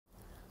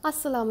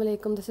Assalamu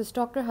alaikum, this is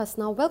Dr.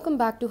 Hasna. Welcome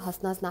back to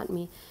Hasna's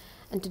Anatomy.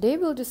 And today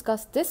we'll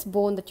discuss this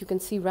bone that you can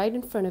see right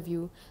in front of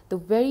you, the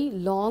very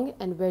long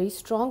and very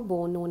strong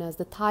bone known as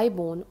the thigh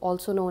bone,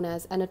 also known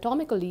as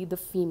anatomically the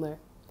femur.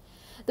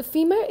 The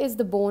femur is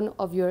the bone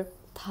of your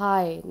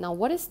thigh. Now,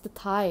 what is the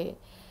thigh?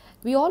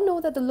 We all know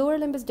that the lower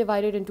limb is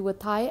divided into a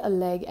thigh, a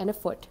leg, and a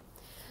foot.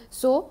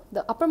 So,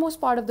 the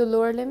uppermost part of the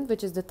lower limb,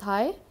 which is the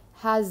thigh,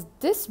 has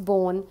this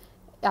bone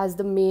as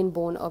the main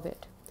bone of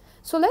it.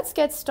 So let's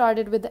get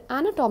started with the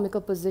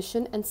anatomical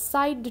position and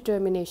side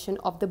determination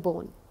of the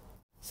bone.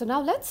 So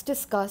now let's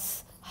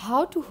discuss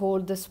how to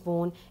hold this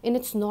bone in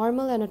its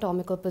normal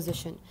anatomical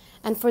position.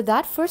 And for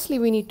that, firstly,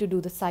 we need to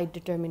do the side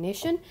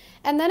determination,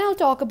 and then I'll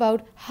talk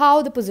about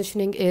how the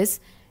positioning is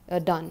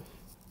done.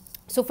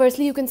 So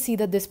firstly, you can see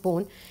that this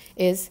bone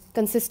is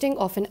consisting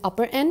of an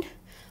upper end,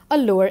 a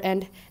lower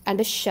end, and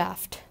a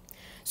shaft.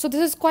 So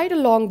this is quite a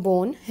long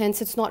bone, hence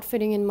it's not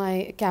fitting in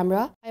my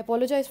camera. I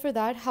apologize for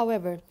that.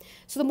 However,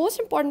 so the most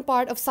important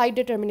part of side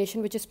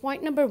determination, which is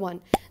point number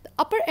 1, the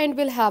upper end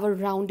will have a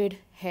rounded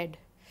head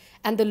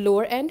and the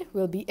lower end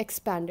will be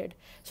expanded.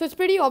 So it's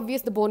pretty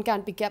obvious the bone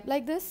can't be kept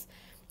like this.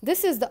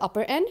 This is the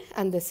upper end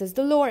and this is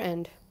the lower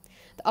end.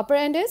 The upper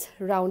end is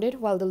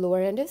rounded while the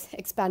lower end is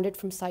expanded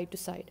from side to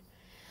side.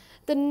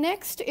 The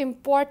next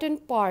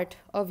important part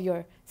of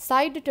your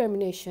side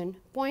determination,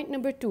 point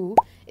number 2,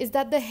 is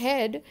that the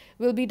head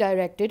will be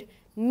directed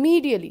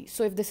medially.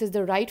 So if this is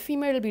the right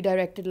femur, it will be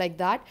directed like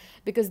that,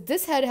 because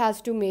this head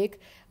has to make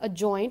a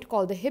joint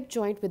called the hip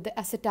joint with the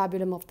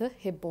acetabulum of the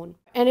hip bone.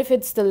 And if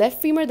it's the left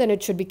femur, then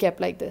it should be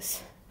kept like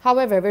this.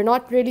 However, we're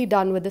not really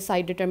done with the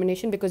side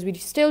determination because we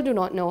still do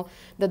not know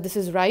that this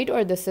is right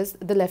or this is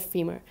the left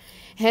femur.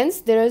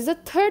 Hence, there is a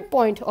third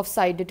point of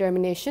side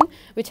determination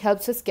which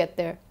helps us get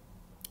there.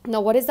 Now,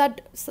 what is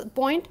that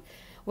point?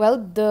 Well,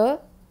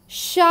 the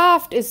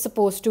shaft is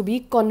supposed to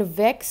be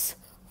convex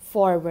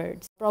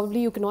forwards.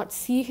 Probably you cannot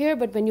see here,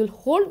 but when you'll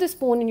hold this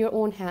bone in your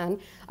own hand,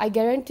 I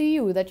guarantee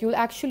you that you'll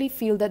actually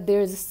feel that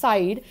there is a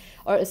side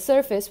or a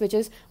surface which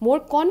is more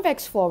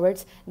convex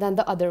forwards than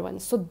the other one.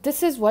 So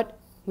this is what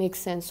makes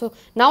sense. So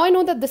now I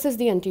know that this is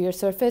the anterior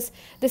surface.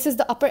 This is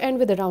the upper end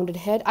with a rounded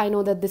head. I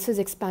know that this is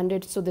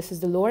expanded, so this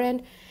is the lower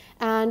end.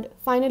 And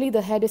finally,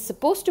 the head is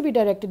supposed to be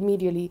directed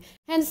medially.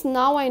 Hence,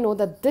 now I know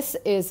that this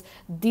is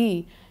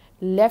the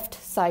left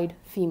side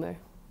femur.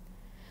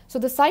 So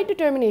the side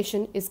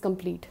determination is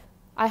complete.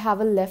 I have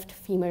a left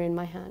femur in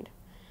my hand.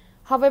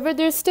 However,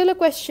 there's still a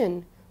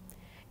question.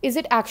 Is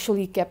it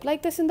actually kept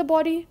like this in the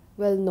body?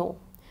 Well, no.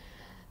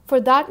 For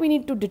that, we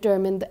need to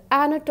determine the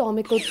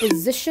anatomical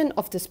position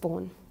of this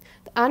bone.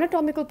 The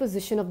anatomical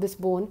position of this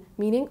bone,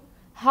 meaning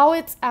how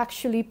it's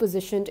actually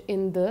positioned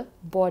in the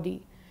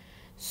body.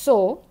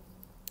 So,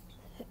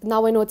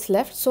 now I know it's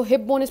left. So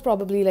hip bone is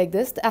probably like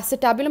this. The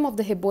acetabulum of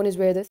the hip bone is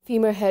where this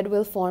femur head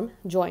will form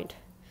joint.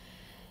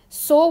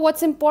 So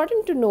what's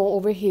important to know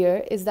over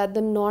here is that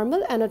the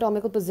normal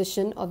anatomical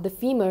position of the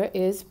femur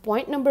is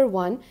point number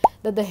 1,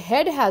 that the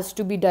head has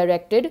to be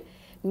directed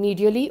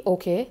medially,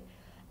 okay,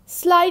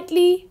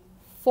 slightly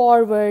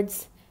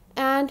forwards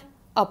and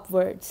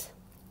upwards.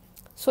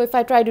 So if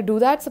I try to do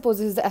that, suppose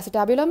this is the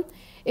acetabulum,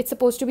 it's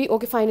supposed to be,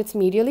 okay, fine, it's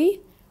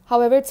medially.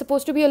 However, it's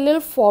supposed to be a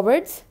little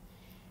forwards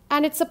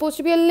and it's supposed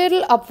to be a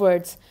little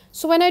upwards.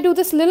 So when I do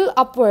this little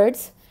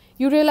upwards,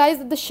 you realize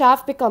that the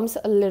shaft becomes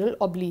a little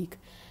oblique.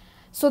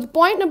 So the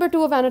point number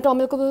 2 of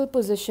anatomical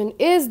position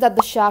is that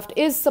the shaft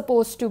is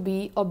supposed to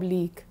be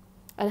oblique.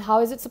 And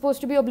how is it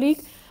supposed to be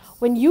oblique?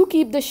 When you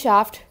keep the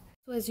shaft,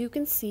 so as you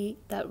can see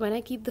that when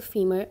I keep the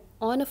femur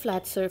on a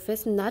flat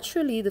surface,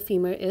 naturally the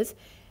femur is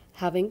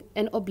having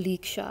an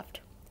oblique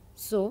shaft.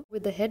 So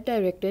with the head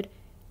directed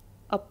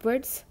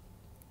upwards,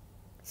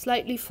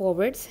 slightly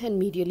forwards and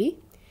medially,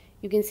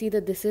 you can see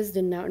that this is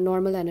the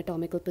normal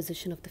anatomical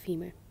position of the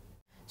femur.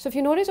 So if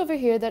you notice over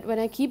here that when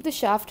I keep the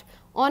shaft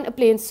on a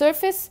plane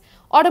surface,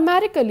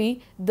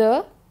 automatically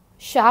the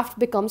shaft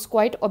becomes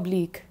quite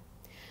oblique.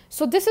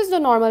 So this is the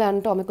normal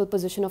anatomical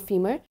position of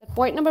femur.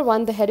 Point number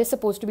 1, the head is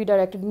supposed to be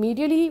directed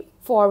medially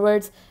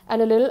forwards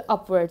and a little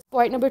upwards.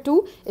 Point number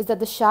 2 is that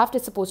the shaft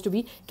is supposed to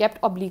be kept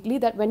obliquely,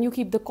 that when you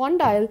keep the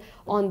condyle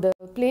on the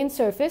plane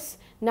surface,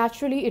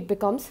 naturally it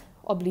becomes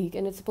oblique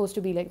and it's supposed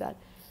to be like that.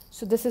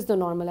 So this is the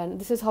normal,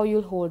 and this is how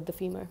you'll hold the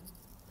femur.